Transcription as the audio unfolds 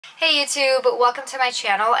Hey YouTube, welcome to my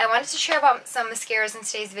channel. I wanted to share about some mascaras in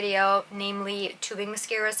today's video, namely tubing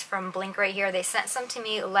mascaras from Blinc right here. They sent some to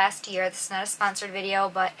me last year. This is not a sponsored video,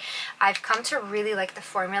 but I've come to really like the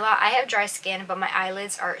formula. I have dry skin, but my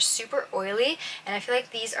eyelids are super oily, and I feel like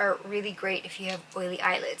these are really great if you have oily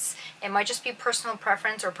eyelids. It might just be personal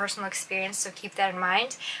preference or personal experience, so keep that in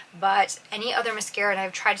mind. But any other mascara, and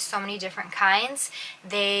I've tried so many different kinds,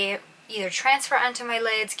 they either transfer onto my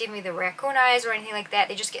lids, give me the raccoon eyes or anything like that.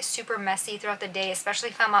 They just get super messy throughout the day, especially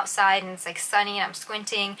if I'm outside and it's like sunny and I'm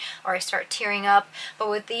squinting or I start tearing up. But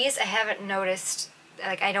with these, I haven't noticed,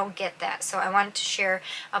 like, I don't get that. So I wanted to share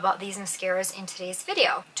about these mascaras in today's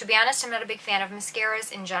video. To be honest, I'm not a big fan of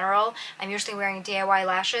mascaras in general. I'm usually wearing DIY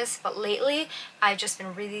lashes, but lately I've just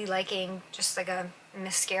been really liking just like a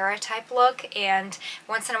mascara type look, and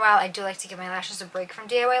once in a while I do like to give my lashes a break from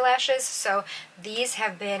DIY lashes, so these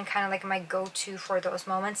have been kind of like my go-to for those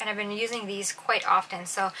moments, and I've been using these quite often.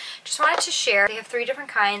 So just wanted to share. They have 3 different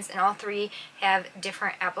kinds, and all 3 have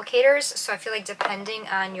different applicators, so I feel like depending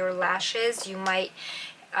on your lashes you might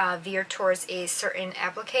veer towards a certain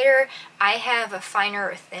applicator. I have a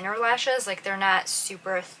finer, thinner lashes, like they're not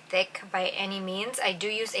super thick by any means. I do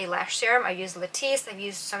use a lash serum. I use Latisse. I've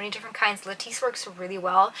used so many different kinds. Latisse works really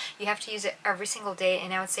well. You have to use it every single day,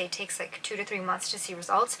 and I would say it takes like 2 to 3 months to see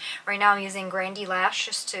results. Right now I'm using Grandi Lash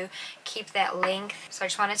just to keep that length, so I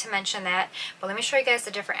just wanted to mention that. But let me show you guys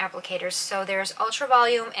the different applicators. So there's Ultra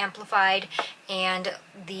Volume, Amplified, and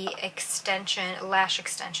the extension, lash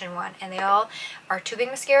extension one, and they all are tubing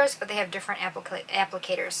mascaras, but they have different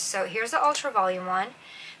applicators. So here's the Ultra Volume one.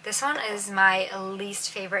 This one is my least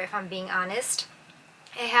favorite, if I'm being honest.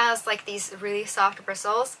 It has like these really soft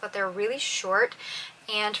bristles, but they're really short,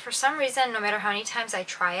 and for some reason, no matter how many times I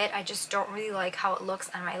try it, I just don't really like how it looks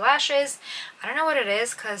on my lashes. I don't know what it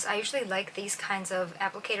is, because I usually like these kinds of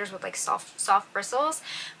applicators with like soft bristles,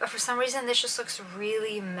 but for some reason this just looks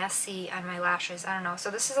really messy on my lashes. I don't know. So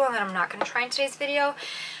this is the one that I'm not going to try in today's video.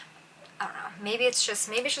 I don't know. Maybe it's just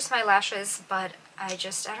my lashes, but I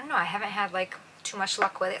don't know. I haven't had like too much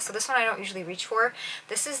luck with it. So this one I don't usually reach for.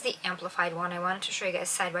 This is the amplified one. I wanted to show you guys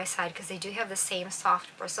side by side because they do have the same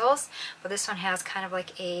soft bristles, but this one has kind of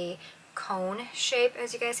like a cone shape,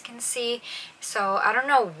 as you guys can see. So I don't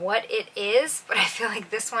know what it is, but I feel like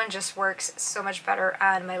this one just works so much better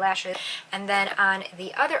on my lashes. And then on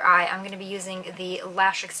the other eye, I'm going to be using the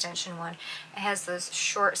lash extension one. It has those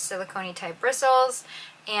short silicone type bristles,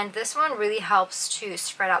 and this one really helps to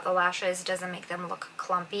spread out the lashes. It doesn't make them look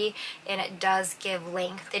clumpy, and it does give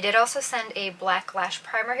length. They did also send a black lash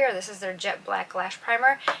primer here. This is their jet black lash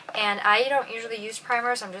primer, and I don't usually use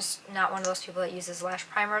primers. I'm just not one of those people that uses lash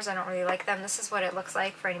primers. I don't really like them. This is what it looks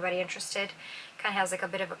like for anybody interested. Kind of has like a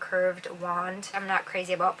bit of a curved wand. I'm not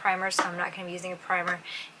crazy about primers, so I'm not going to be using a primer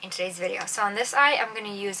in today's video. So on this eye, I'm going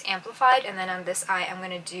to use Amplified, and then on this eye, I'm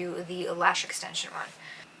going to do the lash extension one.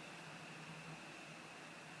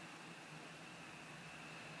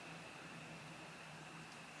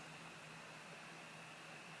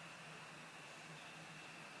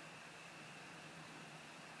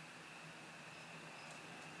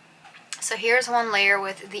 So here's one layer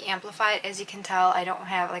with the Amplified. As you can tell, I don't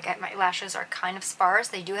have, like, my lashes are kind of sparse.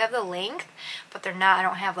 They do have the length, but they're not, I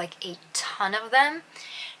don't have like a ton of them.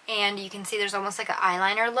 And you can see there's almost like an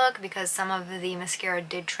eyeliner look because some of the mascara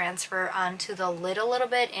did transfer onto the lid a little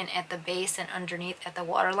bit and at the base and underneath at the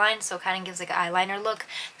waterline, so it kind of gives like an eyeliner look.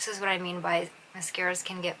 This is what I mean by mascaras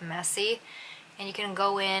can get messy. And you can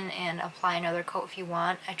go in and apply another coat if you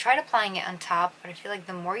want. I tried applying it on top, but I feel like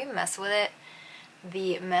the more you mess with it,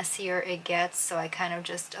 the messier it gets, so I kind of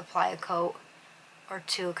just apply a coat or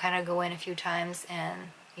two, kind of go in a few times and,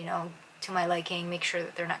 you know, to my liking, make sure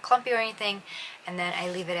that they're not clumpy or anything, and then I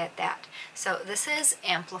leave it at that. So this is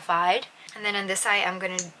Amplified, and then on this eye I'm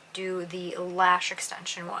going to do the lash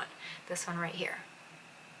extension one, this one right here.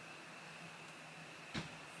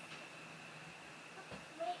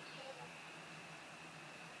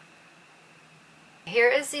 Here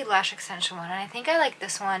is the lash extension one, and I think I like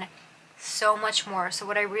this one so much more. So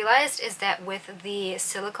what I realized is that with the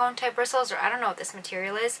silicone type bristles, or I don't know what this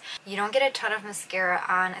material is, you don't get a ton of mascara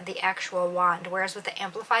on the actual wand, whereas with the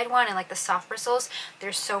Amplified one and like the soft bristles,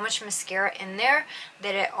 there's so much mascara in there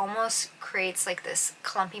that it almost creates like this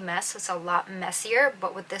clumpy mess, so it's a lot messier.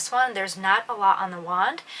 But with this one, there's not a lot on the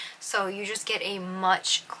wand, so you just get a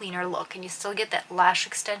much cleaner look, and you still get that lash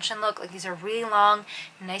extension look. Like, these are really long,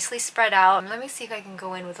 nicely spread out. Let me see if I can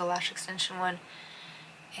go in with the lash extension one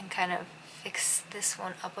and kind of fix this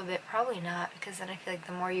one up a bit. Probably not, because then I feel like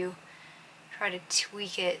the more you try to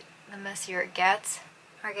tweak it, the messier it gets.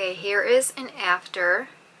 Okay, here is an after.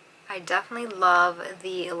 I definitely love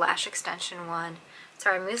the lash extension one.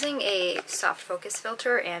 Sorry, I'm using a soft focus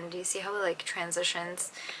filter, and do you see how it like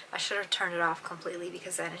transitions? I should have turned it off completely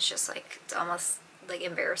because then it's just like, it's almost like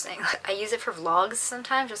embarrassing. I use it for vlogs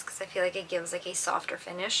sometimes just because I feel like it gives like a softer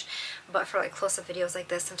finish, but for like close-up videos like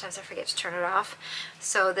this, sometimes I forget to turn it off.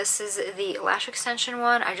 So this is the lash extension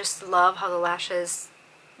one. I just love how the lashes,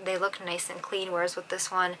 they look nice and clean, whereas with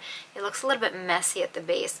this one, it looks a little bit messy at the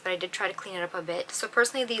base, but I did try to clean it up a bit. So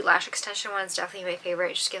personally, the lash extension one is definitely my favorite.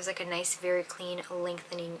 It just gives like a nice, very clean,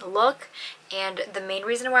 lengthening look. And the main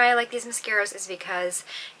reason why I like these mascaras is because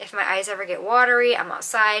if my eyes ever get watery, I'm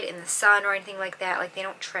outside in the sun or anything like that, like they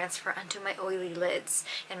don't transfer onto my oily lids.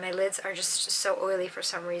 And my lids are just so oily for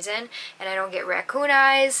some reason. And I don't get raccoon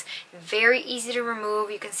eyes. Very easy to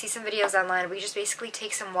remove. You can see some videos online where you just basically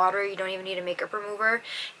take some water, you don't even need a makeup remover,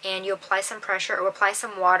 and you apply some pressure, or apply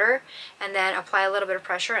some water, and then apply a little bit of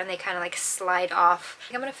pressure, and they kind of like slide off.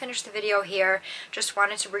 I'm going to finish the video here. Just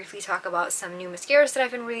wanted to briefly talk about some new mascaras that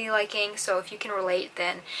I've been really liking. So if you can relate,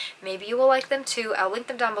 then maybe you will like them too. I'll link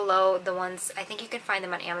them down below. The ones, I think you can find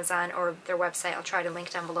them on Amazon or their website. I'll try to link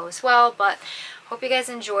down below as well. But hope you guys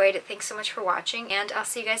enjoyed. Thanks so much for watching, and I'll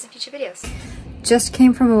see you guys in future videos. Just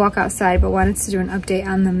came from a walk outside, but wanted to do an update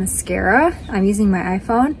on the mascara. I'm using my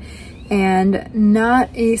iPhone, and not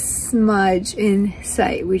a smudge in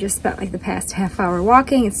sight. We just spent like the past half hour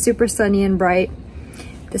walking. It's super sunny and bright.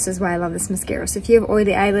 This is why I love this mascara. So if you have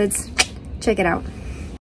oily eyelids, check it out.